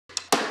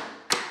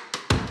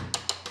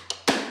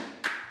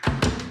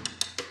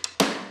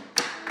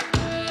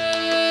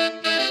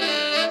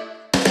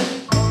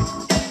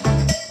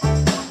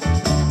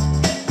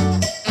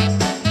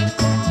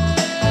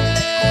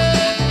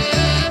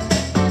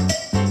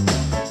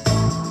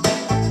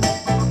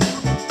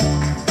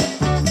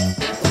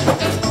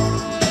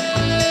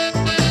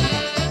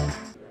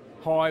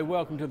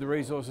welcome to the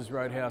Resources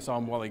Roadhouse.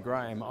 I'm Wally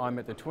Graham. I'm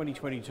at the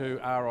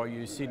 2022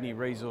 RIU Sydney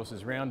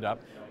Resources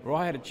Roundup, where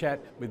I had a chat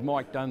with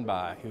Mike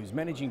Dunbar, who's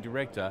Managing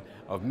Director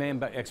of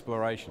Mamba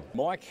Exploration.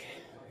 Mike,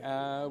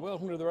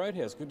 welcome to the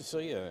Roadhouse. Good to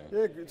see you.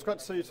 Yeah, it's great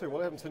to see you too. Well,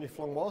 I haven't seen you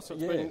for a long while, so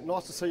it's been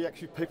nice to see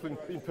actually people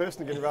in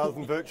person again rather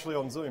than virtually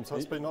on Zoom. So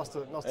it's been nice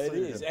to see you. It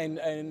is,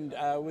 and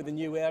with a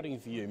new outing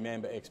for you,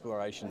 Mamba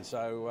Exploration.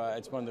 So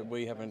it's one that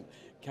we haven't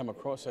come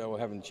across or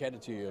haven't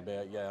chatted to you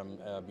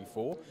about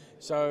before.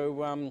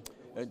 So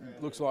it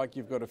looks like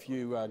you've got a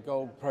few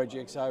gold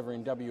projects over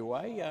in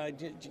WA.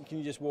 Can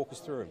you just walk us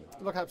through them?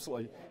 Look,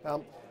 absolutely.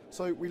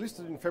 So we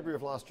listed in February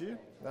of last year,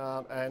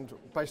 and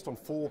based on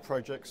 4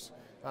 projects.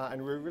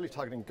 And we're really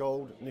targeting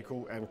gold,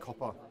 nickel and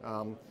copper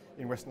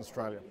in Western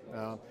Australia.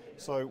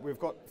 So we've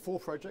got 4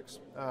 projects.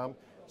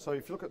 So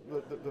if you look at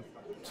the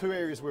 2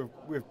 areas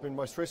we've been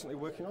most recently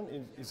working on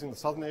is in the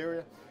southern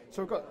area.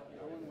 So we've got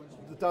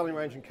the Darling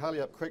Range and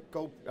Carlyup Creek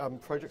gold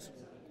projects.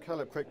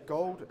 Carlyup Creek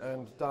Gold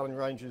and Darling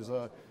Range is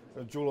a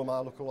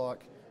Julimar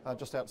lookalike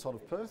just outside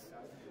of Perth.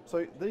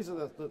 So these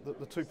are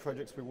the 2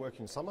 projects we work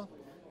in summer.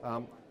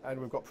 And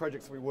we've got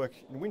projects that we work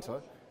in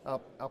winter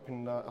up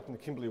in the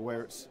Kimberley,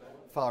 where it's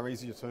far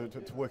easier to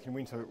work in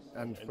winter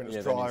and when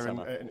it's drier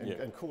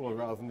and cooler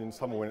rather than in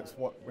summer when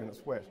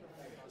it's wet.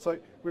 So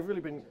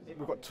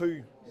we've got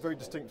 2 very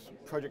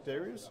distinct project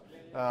areas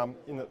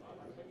in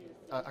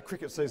a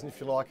cricket season,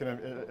 if you like,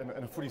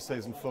 and a footy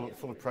season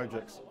full of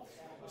projects.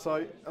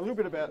 So a little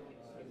bit about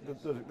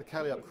the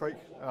Carlyup Creek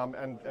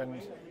and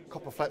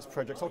Copper Flats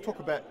projects. I'll talk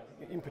about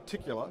in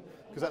particular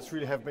because that's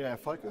really have been our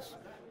focus.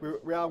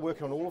 We are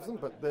working on all of them,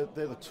 but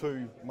they're the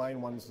 2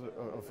 main ones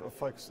of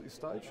focus at this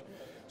stage.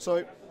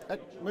 So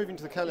moving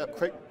to the Carlyup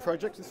Creek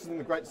project, this is in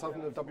the Great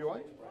Southern of WA.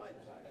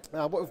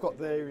 What we've got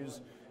there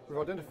is we've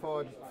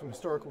identified from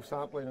historical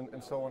sampling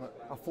and so on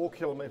a 4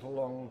 kilometre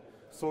long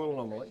soil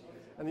anomaly.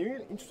 And the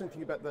really interesting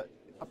thing about that,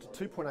 up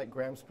to 2.8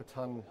 grams per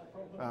tonne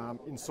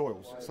in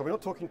soils. So we're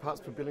not talking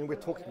parts per billion, we're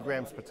talking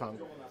grams per tonne.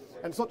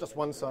 And it's not just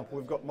one sample,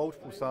 we've got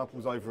multiple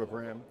samples over a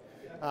gram,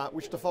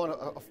 which define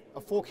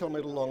a 4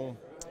 kilometre long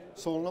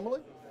soil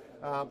anomaly.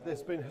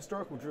 There's been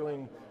historical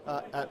drilling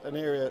at an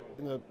area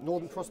in the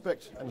northern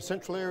prospect and the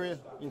central area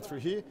in through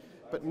here,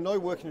 but no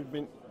work had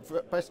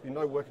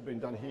been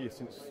done here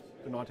since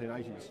the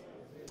 1980s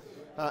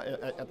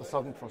at the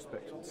southern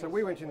prospect. So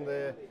we went in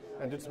there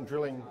and did some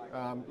drilling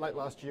late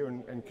last year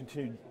and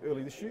continued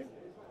early this year.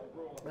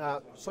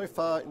 So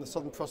far in the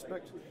southern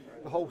prospect,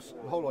 the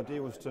whole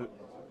idea was to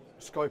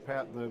scope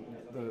out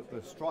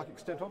the strike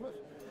extent of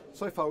it.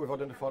 So far we've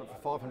identified it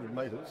for 500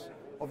 metres.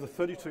 Of the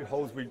 32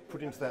 holes we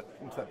put into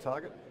that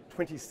target,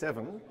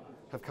 27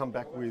 have come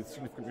back with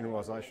significant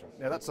mineralisation.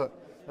 Now that's a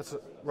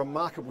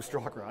remarkable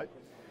strike rate,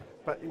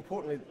 but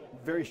importantly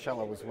very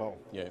shallow as well.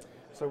 Yeah.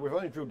 So we've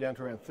only drilled down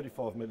to around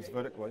 35 metres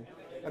vertically,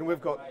 and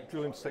we've got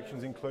drill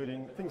intersections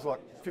including things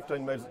like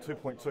 15 metres at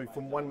 2.2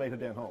 from 1 metre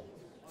down hole.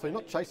 So you're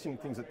not chasing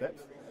things at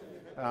depth.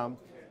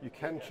 You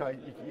can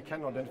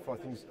identify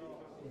things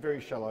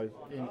very shallow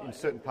in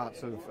certain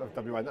parts of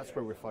WA, and that's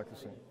where we're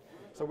focusing.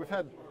 So we've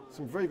had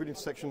some very good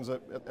intersections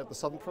at the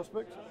southern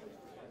prospect.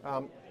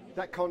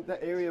 That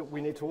area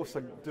we need to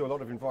also do a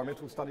lot of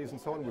environmental studies and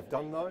so on. We've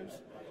done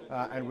those,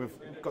 and we've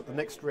got the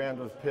next round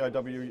of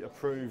POW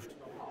approved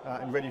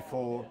and ready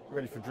for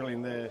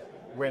drilling there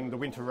when the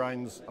winter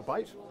rains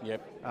abate.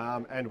 Yep.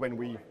 And when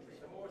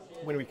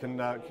we can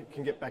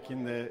get back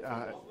in there,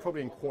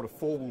 probably in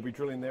Q4 we'll be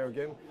drilling there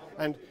again.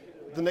 And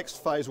the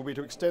next phase will be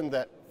to extend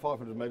that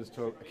 500 metres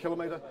to a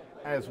kilometre,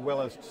 as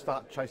well as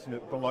start chasing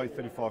it below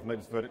 35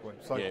 metres vertically.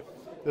 So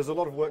there's a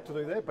lot of work to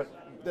do there, but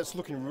that's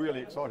looking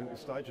really exciting at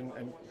this stage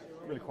and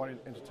really quite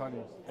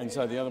entertaining. And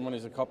so the other one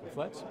is the Copper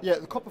Flats? Yeah,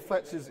 the Copper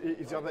Flats is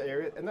the other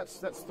area, and that's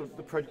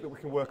the project that we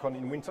can work on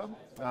in winter,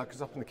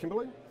 because up in the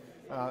Kimberley,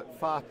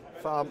 far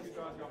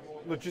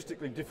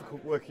logistically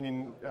difficult working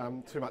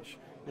in too much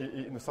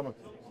in the summer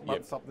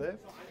months up there.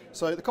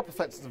 So the Copper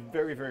Flats is a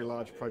very, very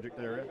large project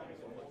area.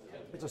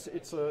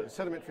 It's a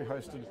sedimentary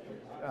hosted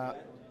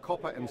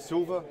copper and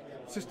silver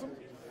system,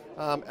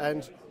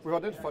 and we've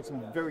identified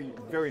some very,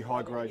 very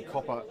high grade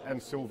copper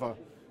and silver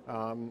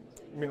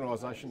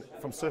mineralisation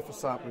from surface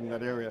sampling in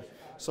that area.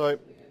 So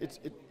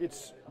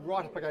it's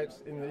right up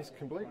against, in the East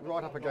Kimberley,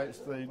 right up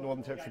against the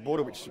Northern Territory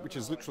border, which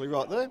is literally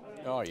right there.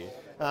 Oh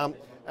yeah.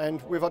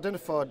 And we've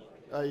identified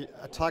a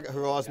target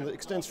horizon that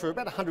extends for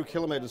about 100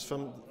 kilometres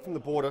from the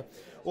border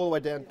all the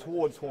way down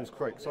towards Halls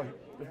Creek. So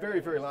a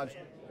very, very large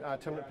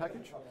tenement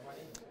package.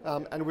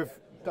 And we've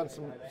done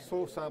some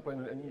soil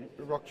sampling and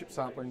rock chip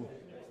sampling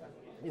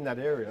in that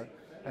area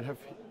and have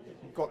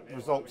got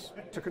results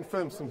to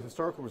confirm some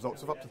historical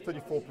results of up to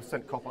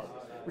 34% copper,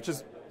 which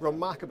is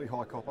remarkably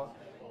high copper,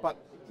 but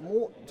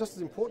just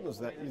as important as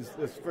that is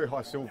there's very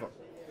high silver.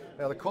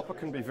 Now the copper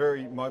can be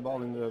very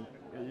mobile in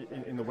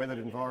the weathered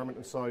environment,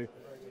 and so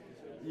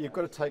you've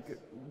got to take it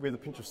with a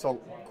pinch of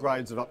salt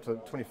grades of up to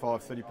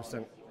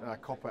 25-30%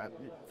 copper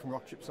from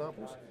rock chip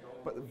samples,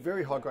 but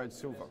very high grade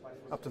silver,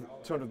 up to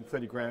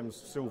 230 grams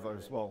silver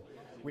as well,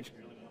 which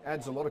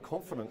adds a lot of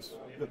confidence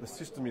that the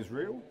system is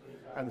real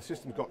and the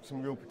system's got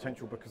some real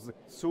potential because the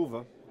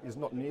silver is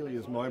not nearly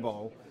as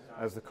mobile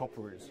as the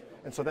copper is.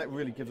 And so that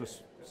really gives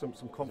us some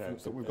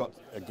confidence that we've got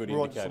a good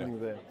we're indicator. onto something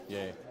there.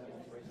 Yeah.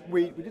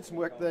 We did some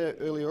work there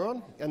earlier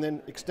on and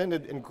then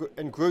extended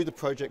and grew the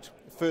project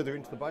further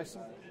into the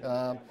basin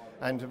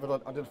and have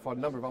identified a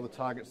number of other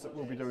targets that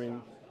we'll be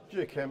doing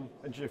geochem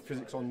and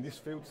geophysics on this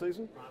field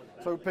season.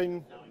 So we've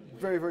been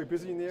very, very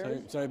busy in the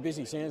area. So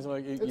busy sounds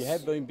like you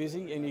have been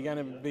busy and you're going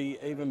to be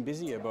even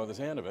busier by the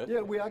sound of it.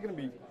 Yeah, we are going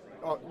to be.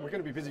 We're going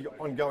to be busy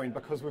ongoing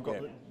because we've got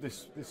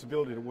this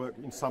ability to work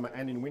in summer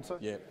and in winter.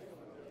 Yeah.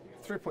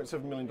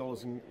 $3.7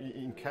 million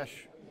in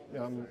cash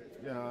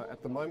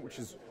at the moment, which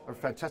is a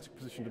fantastic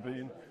position to be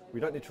in. We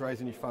don't need to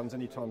raise any funds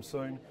anytime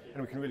soon,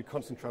 and we can really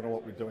concentrate on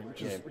what we're doing,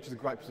 which is a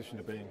great position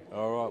to be in.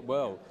 All right,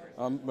 well,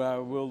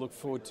 we'll look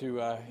forward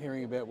to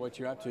hearing about what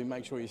you're up to.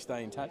 Make sure you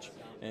stay in touch,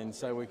 and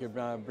so we could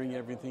bring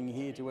everything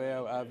here to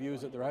our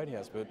viewers at the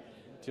Roadhouse. But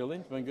till then,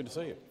 it's been good to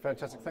see you.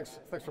 Fantastic. Thanks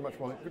very much,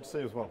 Wally. Good to see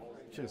you as well.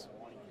 Cheers.